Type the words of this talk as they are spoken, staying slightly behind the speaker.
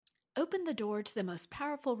opened the door to the most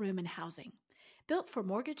powerful room in housing. Built for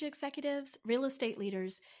mortgage executives, real estate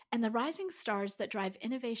leaders, and the rising stars that drive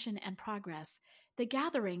innovation and progress, The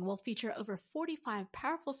Gathering will feature over 45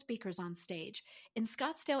 powerful speakers on stage in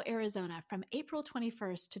Scottsdale, Arizona from April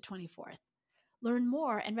 21st to 24th. Learn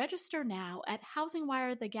more and register now at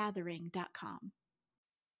housingwirethegathering.com.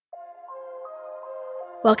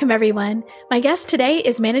 Welcome, everyone. My guest today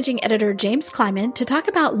is Managing Editor James Kleimann to talk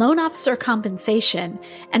about loan officer compensation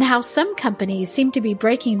and how some companies seem to be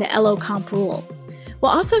breaking the LO comp rule.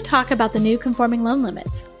 We'll also talk about the new conforming loan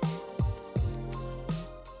limits.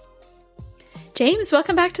 James,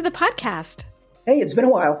 welcome back to the podcast. Hey, it's been a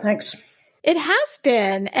while. Thanks. It has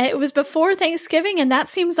been. It was before Thanksgiving, and that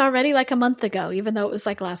seems already like a month ago, even though it was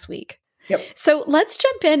like last week. Yep. So let's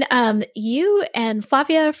jump in. You and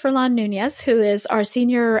Flavia Furlan Nunez, who is our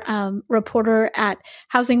senior reporter at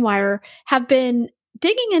Housing Wire, have been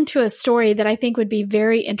digging into a story that I think would be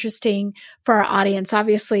very interesting for our audience.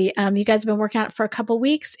 Obviously, you guys have been working on it for a couple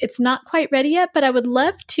weeks. It's not quite ready yet, but I would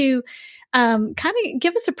love to kind of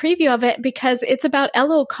give us a preview of it because it's about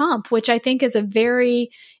LO comp, which I think is a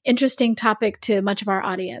very interesting topic to much of our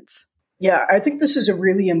audience. Yeah, I think this is a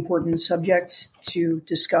really important subject to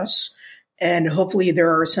discuss. And hopefully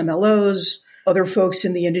there are some LOs, other folks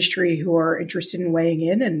in the industry who are interested in weighing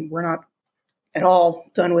in, and we're not at all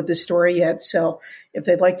done with this story yet. So if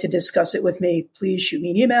they'd like to discuss it with me, please shoot me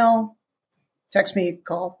an email, text me,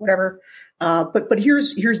 call, whatever. But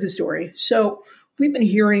here's the story. So we've been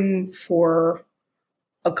hearing for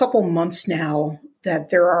a couple months now that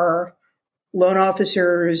there are loan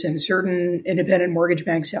officers and certain independent mortgage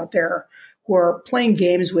banks out there who are playing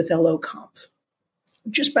games with LO comp.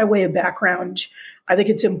 Just by way of background, I think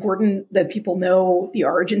it's important that people know the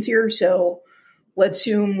origins here. So let's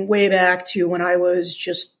zoom way back to when I was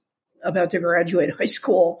just about to graduate high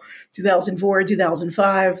school, 2004,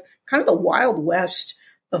 2005, kind of the Wild West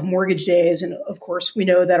of mortgage days. And of course, we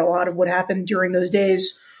know that a lot of what happened during those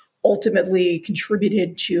days ultimately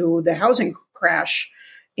contributed to the housing crash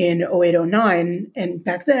in 0809. And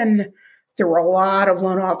back then, there were a lot of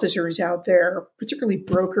loan officers out there, particularly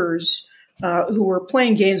brokers, who were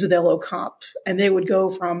playing games with LO comp, and they would go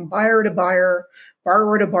from buyer to buyer,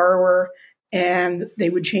 borrower to borrower, and they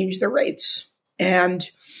would change their rates. And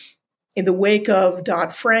in the wake of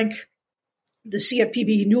Dodd-Frank, the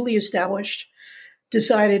CFPB, newly established,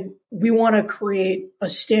 decided we want to create a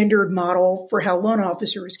standard model for how loan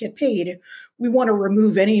officers get paid. We want to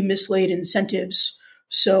remove any mislaid incentives.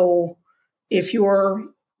 So if you're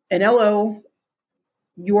an LO,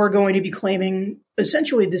 you are going to be claiming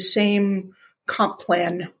essentially the same comp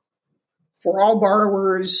plan for all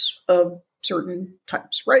borrowers of certain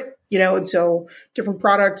types, right? And so different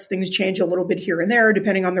products, things change a little bit here and there,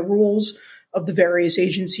 depending on the rules of the various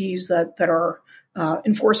agencies that are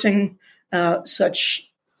enforcing such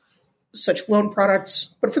loan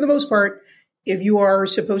products. But for the most part, if you are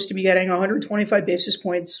supposed to be getting 125 basis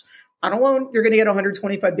points on a loan, you're going to get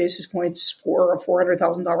 125 basis points for a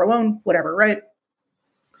 $400,000 loan, whatever, right?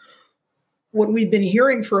 What we've been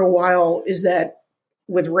hearing for a while is that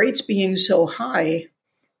with rates being so high,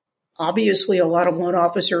 obviously a lot of loan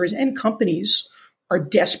officers and companies are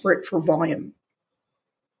desperate for volume.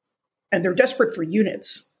 And they're desperate for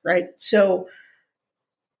units, right? So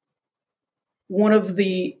one of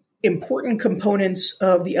the important components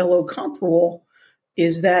of the LO comp rule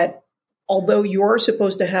is that although you're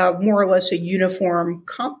supposed to have more or less a uniform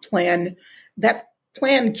comp plan, that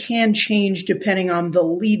plan can change depending on the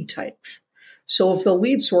lead type. So if the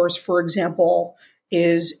lead source, for example,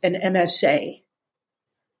 is an MSA,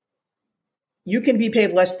 you can be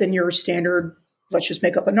paid less than your standard, let's just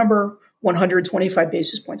make up a number, 125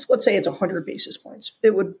 basis points. Let's say it's 100 basis points.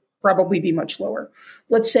 It would probably be much lower.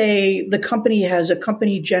 Let's say the company has a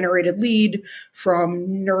company-generated lead from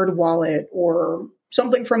NerdWallet or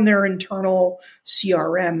something from their internal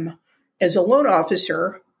CRM. As a loan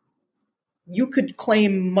officer, you could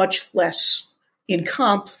claim much less in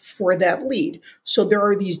comp for that lead. So there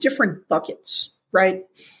are these different buckets, right?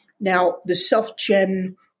 Now, the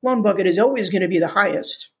self-gen loan bucket is always going to be the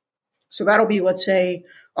highest. So that'll be, let's say,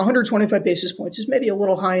 125 basis points is maybe a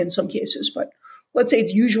little high in some cases, but let's say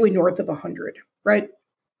it's usually north of 100, right?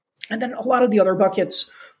 And then a lot of the other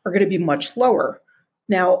buckets are going to be much lower.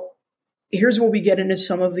 Now, here's where we get into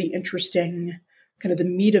some of the interesting, kind of the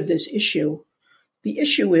meat of this issue. The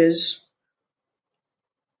issue is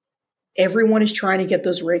everyone is trying to get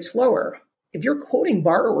those rates lower. If you're quoting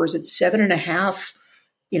borrowers at 7.5%,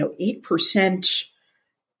 8%,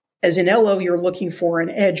 as an LO, you're looking for an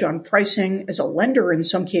edge on pricing. As a lender, in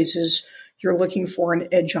some cases, you're looking for an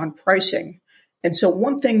edge on pricing. And so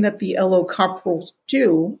one thing that the LO comp rules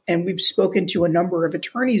do, and we've spoken to a number of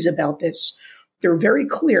attorneys about this, they're very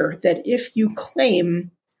clear that if you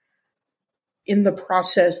claim in the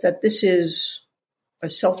process that this is a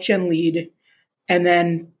self-gen lead, and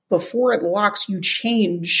then before it locks, you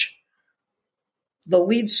change the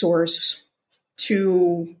lead source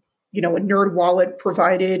to, a NerdWallet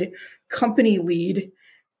provided company lead,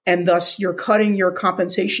 and thus you're cutting your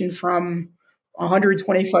compensation from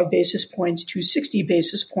 125 basis points to 60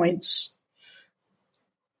 basis points,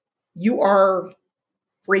 you are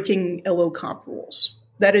breaking LO comp rules.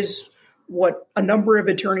 That is what a number of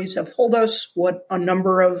attorneys have told us, what a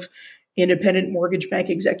number of independent mortgage bank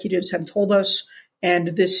executives have told us, and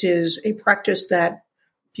this is a practice that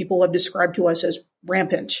people have described to us as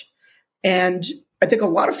rampant. And I think a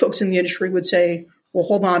lot of folks in the industry would say, well,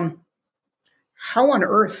 hold on, how on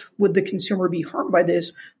earth would the consumer be harmed by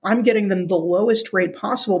this? I'm getting them the lowest rate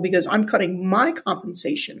possible because I'm cutting my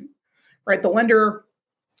compensation, right? The lender,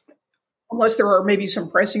 unless there are maybe some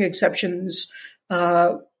pricing exceptions,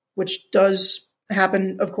 which does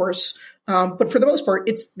happen, of course. But for the most part,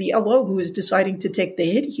 it's the LO who is deciding to take the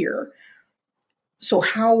hit here. So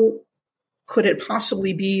how could it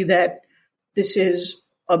possibly be that this is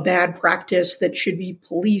a bad practice that should be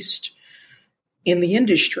policed in the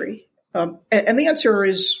industry? And the answer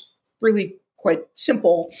is really quite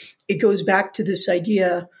simple. It goes back to this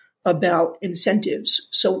idea about incentives.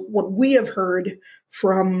 So what we have heard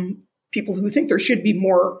from people who think there should be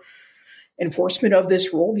more enforcement of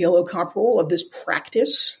this rule, the LO comp rule, of this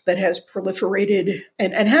practice that has proliferated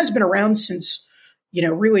and has been around since,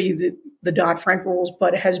 really the Dodd-Frank rules,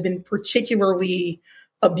 but has been particularly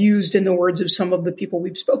abused, in the words of some of the people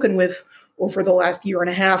we've spoken with over the last year and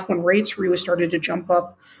a half when rates really started to jump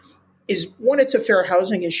up, is one, it's a fair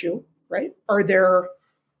housing issue, right? Are there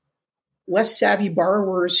less savvy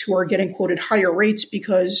borrowers who are getting quoted higher rates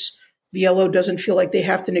because the LO doesn't feel like they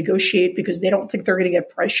have to negotiate because they don't think they're going to get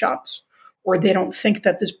price shops, or they don't think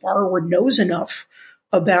that this borrower knows enough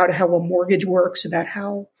about how a mortgage works, about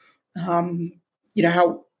how,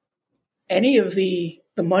 how any of the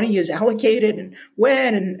money is allocated and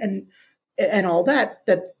when and all that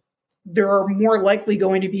there are more likely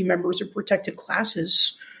going to be members of protected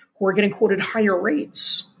classes who are getting quoted higher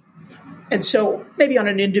rates. And so maybe on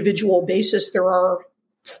an individual basis, there are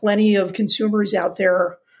plenty of consumers out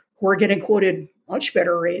there who are getting quoted much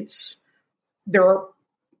better rates. There are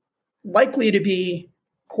likely to be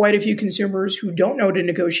quite a few consumers who don't know to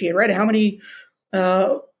negotiate, right? How many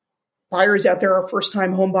buyers out there are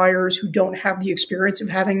first-time home buyers who don't have the experience of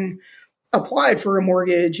having applied for a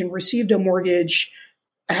mortgage and received a mortgage,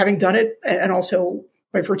 having done it, and also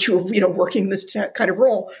by virtue of working this kind of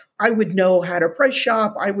role, I would know how to price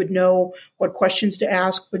shop. I would know what questions to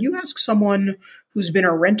ask. But you ask someone who's been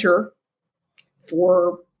a renter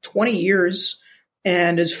for 20 years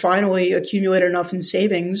and has finally accumulated enough in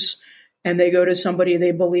savings, and they go to somebody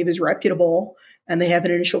they believe is reputable, and they have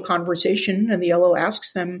an initial conversation, and the LO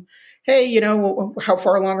asks them, hey, how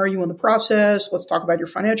far along are you in the process? Let's talk about your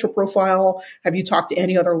financial profile. Have you talked to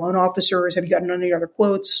any other loan officers? Have you gotten any other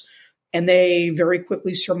quotes? And they very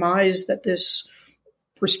quickly surmise that this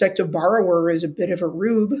prospective borrower is a bit of a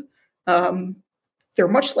rube. They're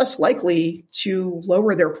much less likely to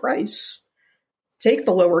lower their price, take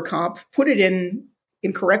the lower comp, put it in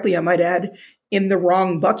incorrectly, I might add, in the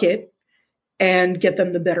wrong bucket, and get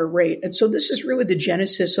them the better rate. And so this is really the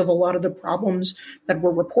genesis of a lot of the problems that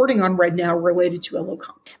we're reporting on right now related to LO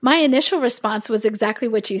comp. My initial response was exactly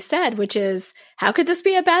what you said, which is, how could this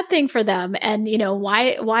be a bad thing for them? And,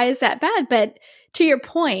 why is that bad? But to your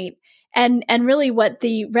point, and really what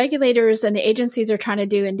the regulators and the agencies are trying to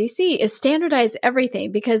do in DC is standardize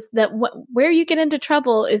everything, because where you get into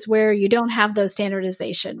trouble is where you don't have those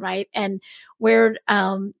standardization, right? And where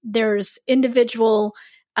there's individual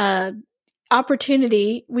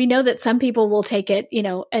opportunity, we know that some people will take it,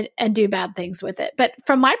 and do bad things with it. But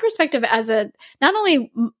from my perspective, not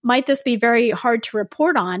only might this be very hard to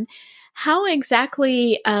report on, how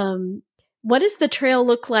exactly, what does the trail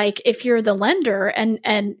look like if you're the lender?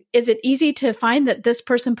 And is it easy to find that this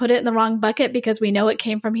person put it in the wrong bucket because we know it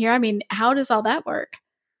came from here? I mean, how does all that work?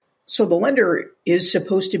 So the lender is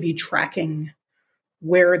supposed to be tracking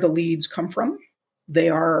where the leads come from.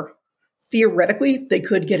 Theoretically, they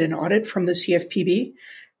could get an audit from the CFPB,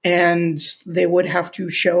 and they would have to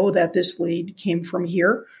show that this lead came from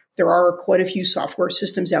here. There are quite a few software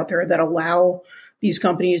systems out there that allow these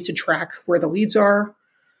companies to track where the leads are.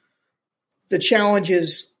 The challenge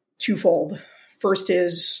is twofold. First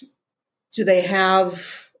is, do they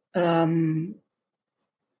have a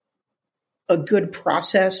good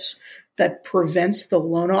process that prevents the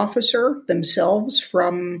loan officer themselves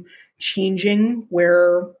from changing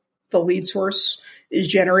where the lead source is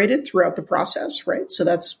generated throughout the process, right? So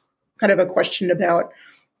that's kind of a question about,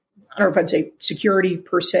 I don't know if I'd say security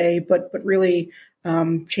per se, but really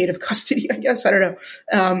chain of custody, I guess. I don't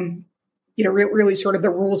know. Really sort of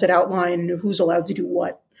the rules that outline who's allowed to do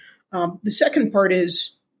what. The second part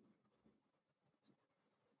is,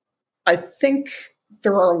 I think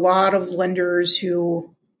there are a lot of lenders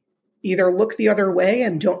who either look the other way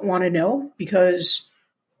and don't want to know, because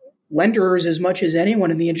lenders, as much as anyone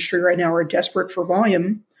in the industry right now, are desperate for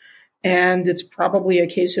volume. And it's probably a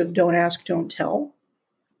case of don't ask, don't tell.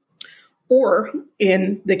 Or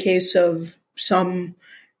in the case of some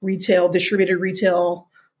distributed retail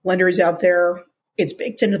lenders out there, it's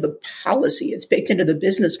baked into the policy. It's baked into the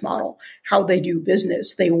business model, how they do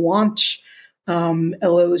business. They want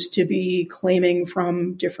LOs to be claiming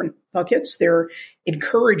from different buckets. They're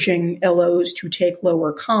encouraging LOs to take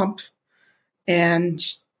lower comp. And,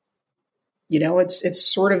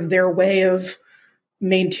 it's sort of their way of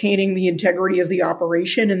maintaining the integrity of the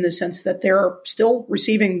operation, in the sense that they're still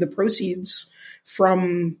receiving the proceeds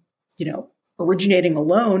from, originating a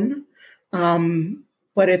loan.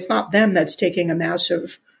 But it's not them that's taking a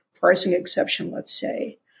massive pricing exception, let's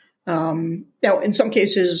say. Now, in some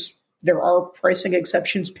cases, there are pricing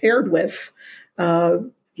exceptions paired with,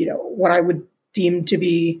 what I would deem to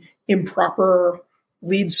be improper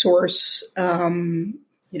lead source,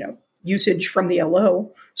 usage from the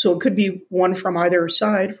LO. So it could be one from either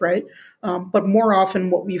side, right? But more often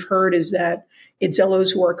what we've heard is that it's LOs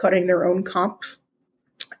who are cutting their own comp.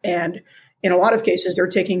 And in a lot of cases, they're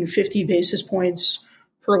taking 50 basis points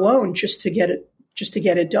per loan just to get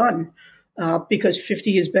it done. Because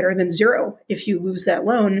 50 is better than 0 if you lose that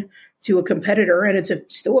loan to a competitor. And it's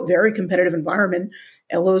still a very competitive environment.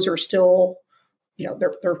 LOs are still,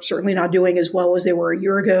 they're certainly not doing as well as they were a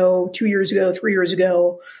year ago, 2 years ago, 3 years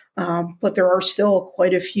ago. But there are still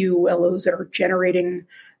quite a few LOs that are generating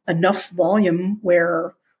enough volume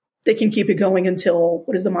where they can keep it going until,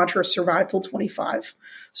 what is the mantra, survive till 25.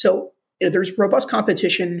 So there's robust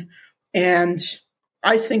competition. And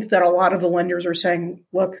I think that a lot of the lenders are saying,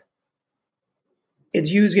 look,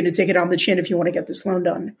 it's you who's going to take it on the chin if you want to get this loan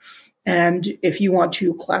done. And if you want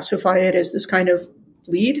to classify it as this kind of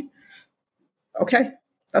lead, okay,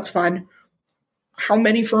 that's fine. How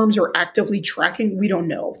many firms are actively tracking? We don't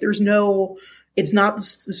know. It's not the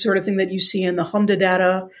sort of thing that you see in the HMDA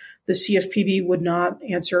data. The CFPB would not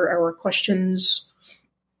answer our questions.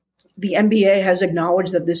 The MBA has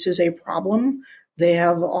acknowledged that this is a problem. They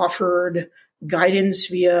have offered guidance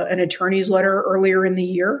via an attorney's letter earlier in the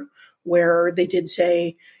year, where they did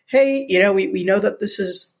say, hey, we know that this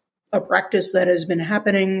is a practice that has been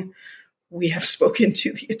happening. We have spoken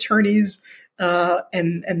to the attorneys,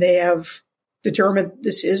 and they have determined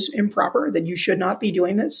this is improper, that you should not be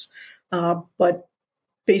doing this. But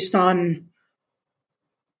based on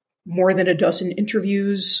more than a dozen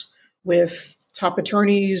interviews with top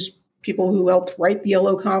attorneys, people who helped write the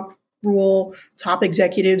LO comp rule, top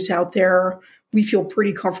executives out there, we feel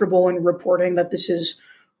pretty comfortable in reporting that this is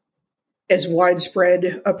as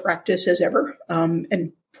widespread a practice as ever,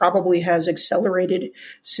 and probably has accelerated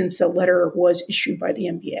since the letter was issued by the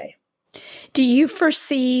MBA. Do you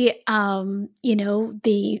foresee, the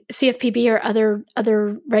CFPB or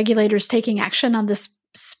other regulators taking action on this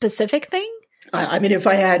specific thing? I mean, if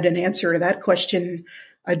I had an answer to that question,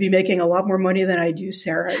 I'd be making a lot more money than I do,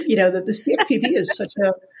 Sarah. That the CFPB is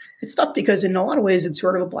it's tough because in a lot of ways it's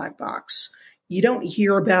sort of a black box. You don't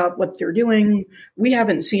hear about what they're doing. We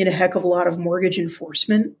haven't seen a heck of a lot of mortgage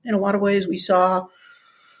enforcement in a lot of ways. We saw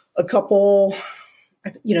a couple,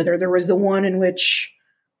 there was the one in which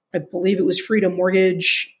I believe it was Freedom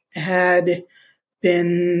Mortgage had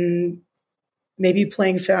been maybe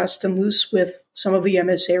playing fast and loose with some of the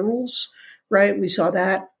MSA rules, right? We saw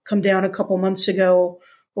that come down a couple months ago,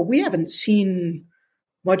 but we haven't seen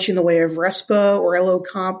much in the way of RESPA or LO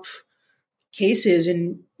comp cases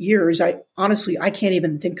in years. I can't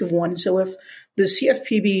even think of one. So if the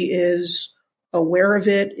CFPB is aware of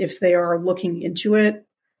it, if they are looking into it,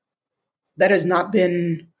 that has not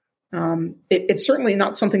been, it's certainly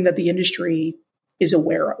not something that the industry is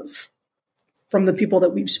aware of from the people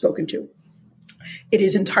that we've spoken to. It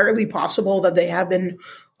is entirely possible that they have been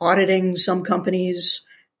auditing some companies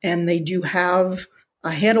and they do have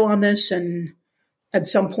a handle on this. And at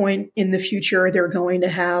some point in the future, they're going to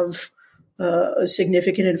have a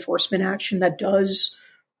significant enforcement action that does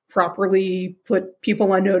properly put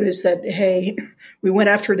people on notice that, hey, we went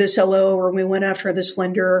after this LO or we went after this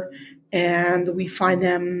lender and we find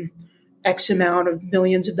them X amount of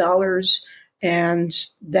millions of dollars. And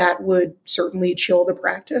that would certainly chill the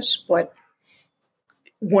practice. But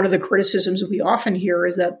one of the criticisms we often hear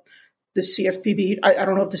is that the CFPB, I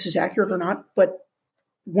don't know if this is accurate or not, but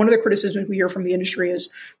one of the criticisms we hear from the industry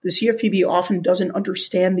is the CFPB often doesn't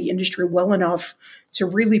understand the industry well enough to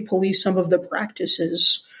really police some of the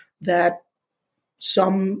practices that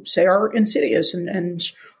some say are insidious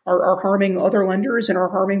and are harming other lenders and are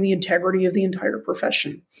harming the integrity of the entire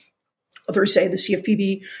profession. Others say the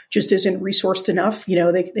CFPB just isn't resourced enough.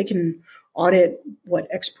 They can audit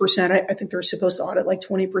X percent. I think they're supposed to audit like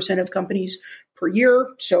 20% of companies per year.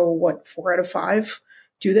 So 4 out of 5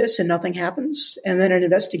 do this and nothing happens. And then an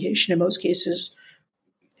investigation in most cases,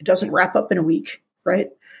 it doesn't wrap up in a week,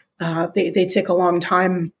 right? They take a long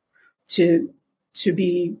time to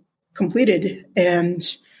be completed. And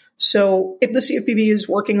so if the CFPB is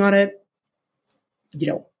working on it,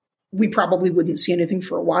 we probably wouldn't see anything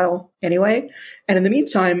for a while anyway. And in the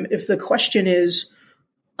meantime, if the question is,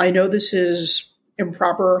 I know this is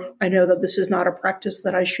improper, I know that this is not a practice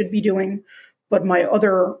that I should be doing, but my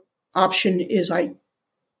other option is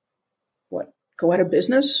go out of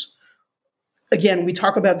business. Again, we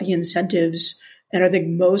talk about the incentives, and I think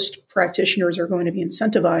most practitioners are going to be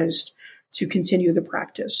incentivized to continue the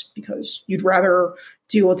practice because you'd rather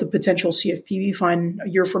deal with a potential CFPB fine a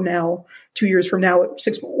year from now, 2 years from now,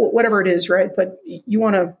 6, whatever it is, right? But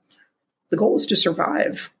the goal is to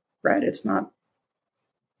survive, right? It's not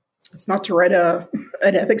to write an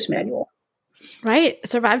ethics manual. Right.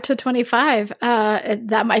 Survive to 25.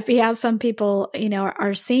 That might be how some people,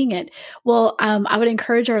 are seeing it. Well, I would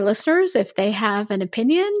encourage our listeners, if they have an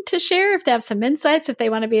opinion to share, if they have some insights, if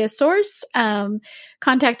they want to be a source,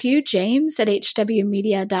 contact you, James at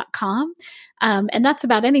hwmedia.com. And that's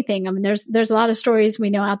about anything. I mean, there's a lot of stories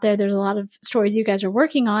we know out there. There's a lot of stories you guys are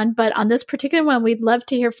working on, but on this particular one, we'd love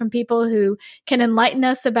to hear from people who can enlighten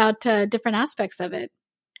us about different aspects of it.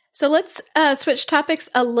 So let's switch topics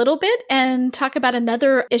a little bit and talk about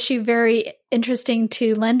another issue very interesting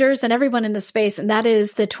to lenders and everyone in the space, and that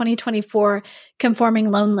is the 2024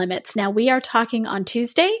 conforming loan limits. Now, we are talking on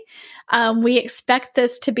Tuesday. We expect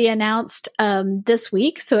this to be announced this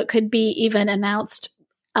week, so it could be even announced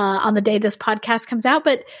on the day this podcast comes out.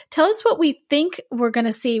 But tell us what we think we're going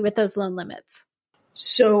to see with those loan limits.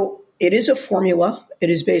 So it is a formula. It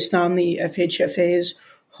is based on the FHFA's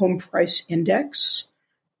home price index.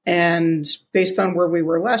 And based on where we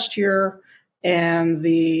were last year and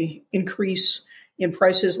the increase in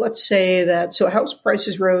prices, let's say that, so house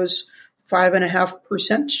prices rose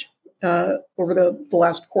 5.5% over the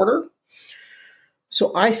last quarter.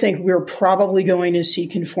 So I think we're probably going to see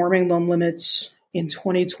conforming loan limits in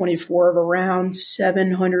 2024 of around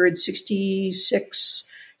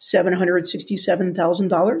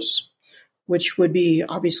 $767,000, which would be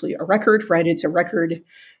obviously a record, right? It's a record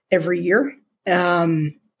every year.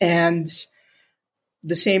 And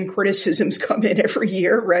the same criticisms come in every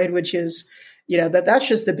year, right? Which is, that's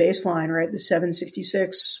just the baseline, right? The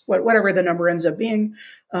 766, whatever the number ends up being.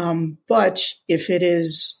 But if it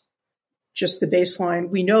is just the baseline,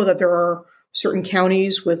 we know that there are certain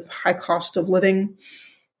counties with high cost of living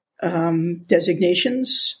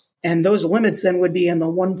designations, and those limits then would be in the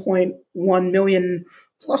 1.1 million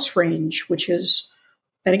plus range, which is,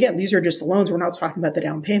 and again, these are just the loans. We're not talking about the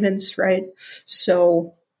down payments, right?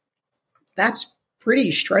 So that's pretty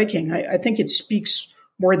striking. I think it speaks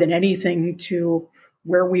more than anything to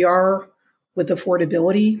where we are with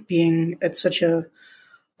affordability being at such a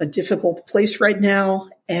difficult place right now.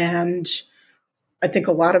 And I think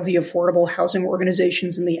a lot of the affordable housing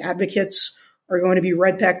organizations and the advocates are going to be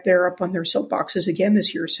right back there up on their soapboxes again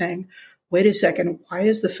this year saying, wait a second, why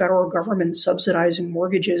is the federal government subsidizing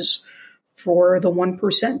mortgages for the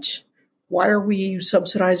 1%? Why are we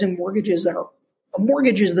subsidizing mortgages that are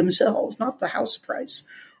mortgages themselves, not the house price,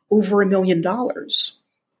 over $1 million?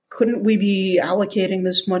 Couldn't we be allocating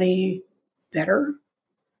this money better?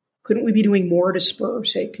 Couldn't we be doing more to spur,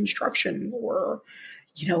 say, construction? Or,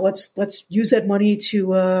 let's use that money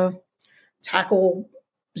to tackle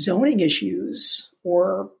zoning issues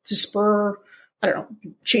or to spur,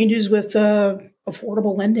 changes with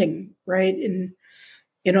affordable lending, right, in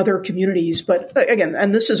other communities. But again,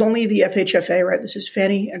 and this is only the FHFA, right? This is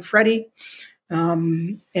Fannie and Freddie.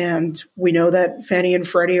 And we know that Fannie and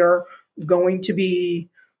Freddie are going to be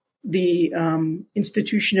the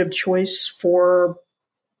institution of choice for,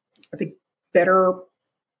 I think, better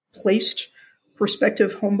placed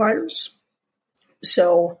prospective home buyers.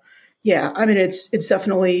 So, yeah, I mean, it's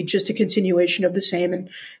definitely just a continuation of the same.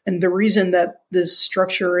 And the reason that this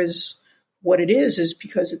structure is what it is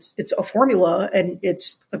because it's a formula and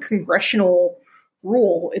it's a congressional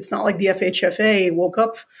rule. It's not like the FHFA woke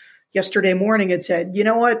up yesterday morning had said, you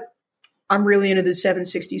know what? I'm really into the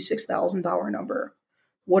 $766,000 number.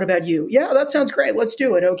 What about you? Yeah, that sounds great. Let's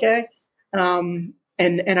do it. Okay. And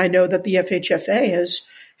I know that the FHFA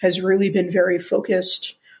has really been very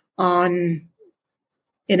focused on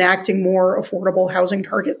enacting more affordable housing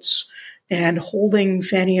targets and holding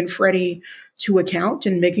Fannie and Freddie to account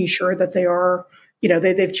and making sure that they are,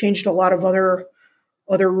 they've changed a lot of other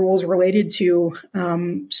rules related to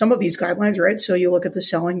some of these guidelines, right? So you look at the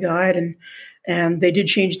selling guide and they did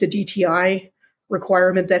change the DTI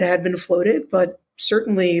requirement that had been floated, but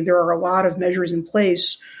certainly there are a lot of measures in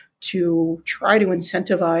place to try to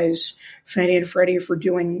incentivize Fannie and Freddie for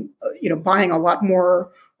doing, buying a lot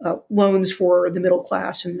more loans for the middle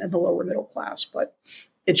class and the lower middle class. But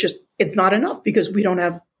it's not enough because we don't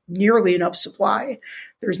have nearly enough supply.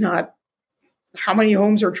 There's not, how many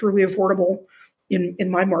homes are truly affordable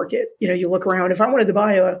in my market? You look around, if I wanted to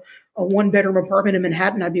buy a one bedroom apartment in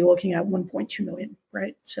Manhattan, I'd be looking at 1.2 million,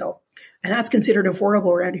 right? So, and that's considered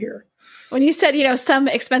affordable around here. When you said, some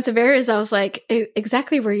expensive areas, I was like,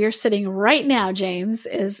 exactly where you're sitting right now, James,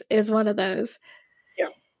 is one of those. Yeah.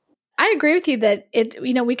 I agree with you that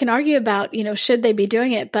we can argue about, should they be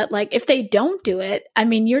doing it? But like, if they don't do it, I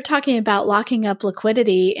mean, you're talking about locking up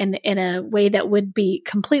liquidity in a way that would be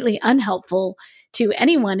completely unhelpful to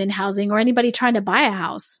anyone in housing or anybody trying to buy a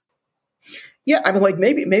house. Yeah. I mean, like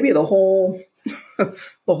maybe the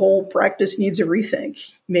whole practice needs a rethink.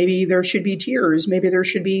 Maybe there should be tiers. Maybe there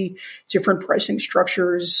should be different pricing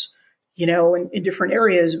structures, in different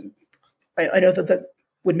areas. I know that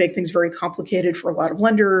would make things very complicated for a lot of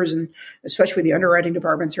lenders and especially the underwriting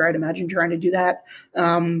departments, right? Imagine trying to do that.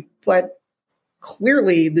 But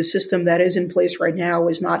clearly the system that is in place right now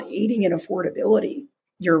is not aiding in affordability.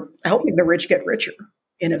 You're helping the rich get richer,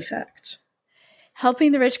 in effect.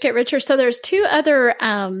 Helping the rich get richer. So there's two other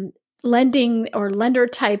lending or lender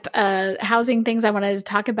type housing things I wanted to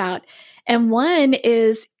talk about. And one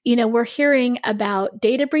is, we're hearing about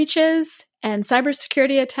data breaches and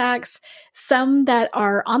cybersecurity attacks, some that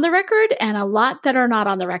are on the record and a lot that are not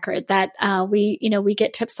on the record that we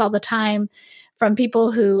get tips all the time from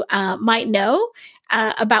people who might know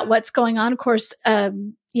about what's going on. Of course,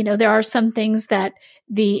 there are some things that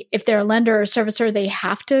if they're a lender or servicer, they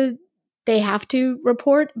have to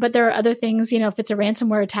report, but there are other things, if it's a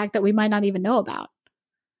ransomware attack that we might not even know about.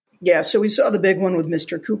 Yeah. So we saw the big one with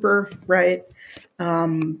Mr. Cooper, right?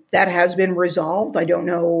 That has been resolved. I don't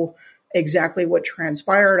know exactly what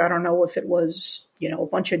transpired. I don't know if it was, a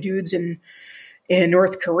bunch of dudes in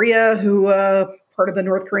North Korea who, part of the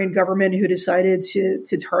North Korean government who decided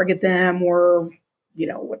to target them or,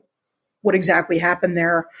 what exactly happened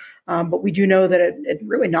there. But we do know that it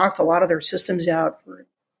really knocked a lot of their systems out for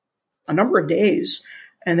a number of days.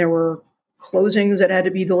 And there were closings that had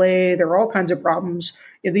to be delayed. There were all kinds of problems.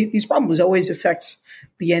 These problems always affect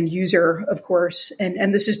the end user, of course.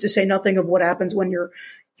 And this is to say nothing of what happens when your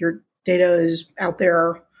data is out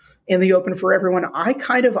there in the open for everyone. I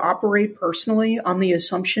kind of operate personally on the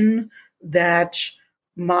assumption that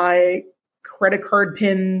my credit card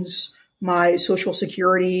pins, my social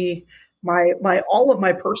security, my all of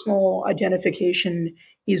my personal identification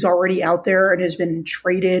is already out there and has been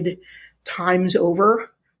traded times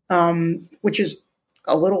over, which is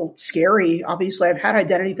a little scary. Obviously, I've had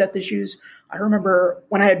identity theft issues. I remember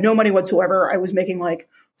when I had no money whatsoever, I was making like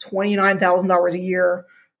 $29,000 a year.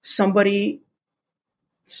 Somebody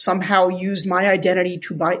somehow used my identity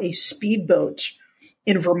to buy a speedboat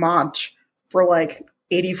in Vermont for like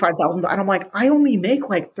 $85,000. And I'm like, I only make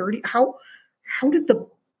like 30. How did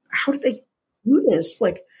they do this?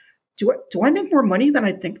 Like, do I make more money than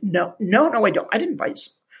I think? No, I don't. I didn't buy.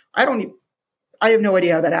 I have no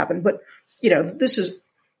idea how that happened. But, this has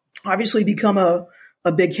obviously become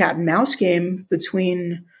a big cat and mouse game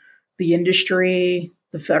between the industry,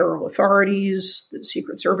 the federal authorities, the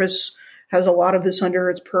Secret Service has a lot of this under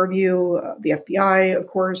its purview, the FBI, of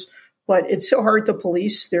course, but it's so hard to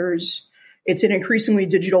police. It's an increasingly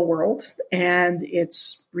digital world, and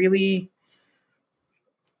it's really,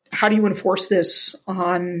 how do you enforce this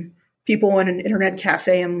on people in an internet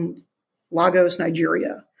cafe in Lagos,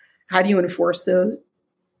 Nigeria? How do you enforce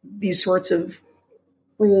these sorts of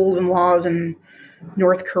rules and laws in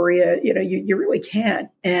North Korea? You really can't.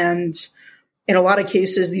 And in a lot of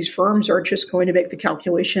cases, these firms are just going to make the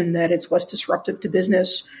calculation that it's less disruptive to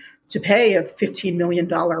business to pay a $15 million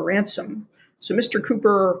ransom. So Mr.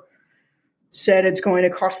 Cooper said it's going to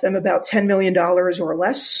cost them about $10 million or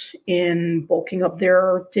less in bulking up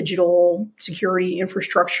their digital security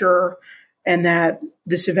infrastructure, and that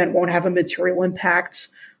this event won't have a material impact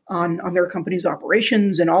on their company's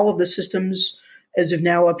operations, and all of the systems as of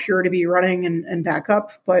now appear to be running and back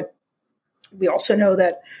up. But We also know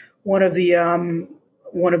that one of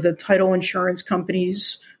the title insurance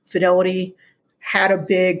companies, Fidelity, had a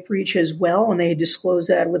big breach as well, and they disclosed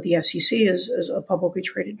that with the SEC as a publicly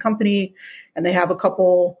traded company. And they have a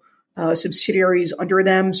couple subsidiaries under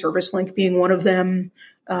them, ServiceLink being one of them,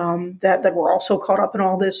 that were also caught up in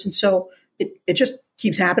all this. And so it just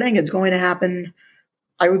keeps happening. It's going to happen.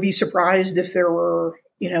 I would be surprised if there were,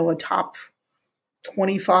 a top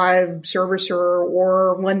 25 servicer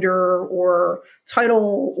or lender or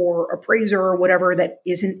title or appraiser or whatever that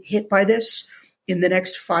isn't hit by this in the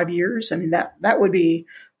next 5 years. I mean, that would be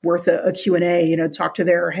worth a Q&A, talk to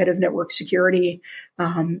their head of network security.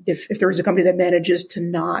 If there is a company that manages to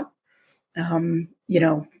not,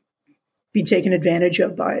 be taken advantage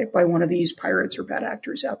of by one of these pirates or bad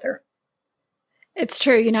actors out there. It's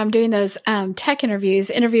true. I'm doing those tech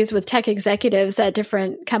interviews with tech executives at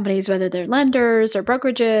different companies, whether they're lenders or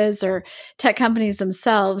brokerages or tech companies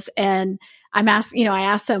themselves. And I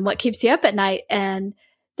ask them what keeps you up at night. And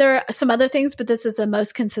there are some other things, but this is the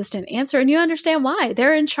most consistent answer. And you understand why.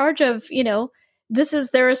 They're in charge of, this is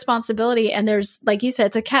their responsibility. And there's, like you said,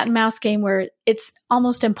 it's a cat and mouse game where it's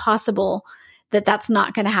almost impossible that that's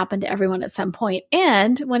not going to happen to everyone at some point.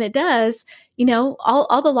 And when it does,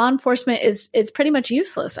 all the law enforcement is pretty much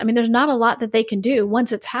useless. I mean, there's not a lot that they can do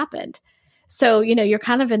once it's happened. So, you're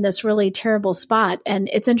kind of in this really terrible spot. And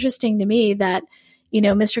it's interesting to me that,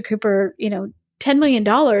 Mr. Cooper, $10 million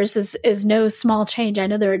is no small change. I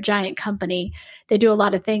know they're a giant company. They do a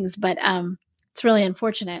lot of things, but it's really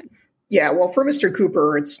unfortunate. Yeah, well, for Mr.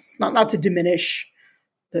 Cooper, it's not to diminish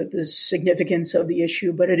the significance of the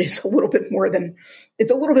issue, but it is a little bit more than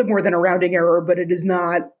a rounding error, but it is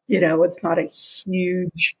not, it's not a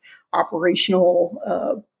huge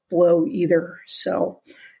operational blow either. So,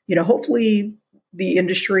 hopefully the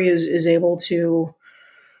industry is able to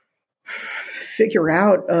figure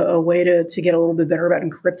out a way to get a little bit better about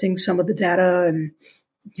encrypting some of the data and,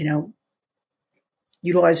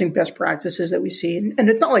 utilizing best practices that we see. And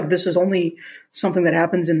it's not like this is only something that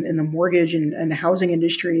happens in the mortgage and housing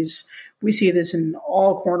industries. We see this in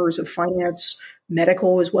all corners of finance,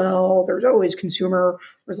 medical as well. There's always consumer.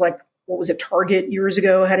 There's Target years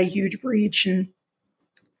ago had a huge breach and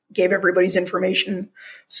gave everybody's information.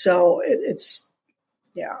 So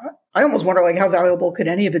I almost wonder how valuable could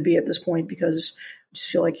any of it be at this point, because I just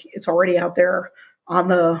feel like it's already out there on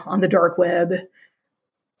the dark web.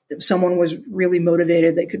 If someone was really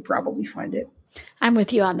motivated, they could probably find it. I'm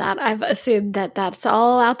with you on that. I've assumed that that's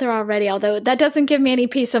all out there already, although that doesn't give me any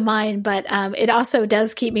peace of mind, but it also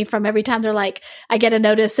does keep me from every time they're like, I get a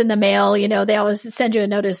notice in the mail, they always send you a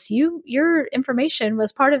notice. Your information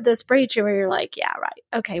was part of this breach, and where you're like, yeah, right.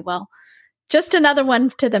 Okay, well, just another one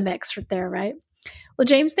to the mix right there, right? Well,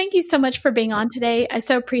 James, thank you so much for being on today. I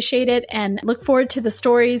so appreciate it and look forward to the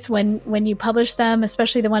stories when you publish them,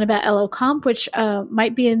 especially the one about LO Comp, which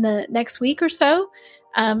might be in the next week or so.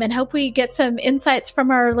 And hope we get some insights from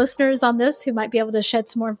our listeners on this who might be able to shed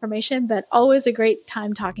some more information, but always a great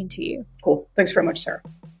time talking to you. Cool. Thanks very much, Sarah.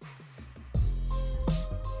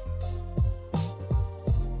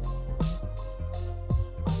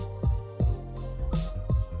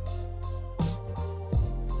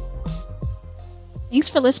 Thanks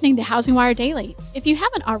for listening to Housing Wire Daily. If you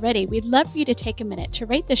haven't already, we'd love for you to take a minute to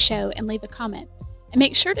rate the show and leave a comment. And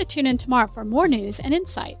make sure to tune in tomorrow for more news and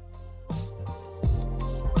insight.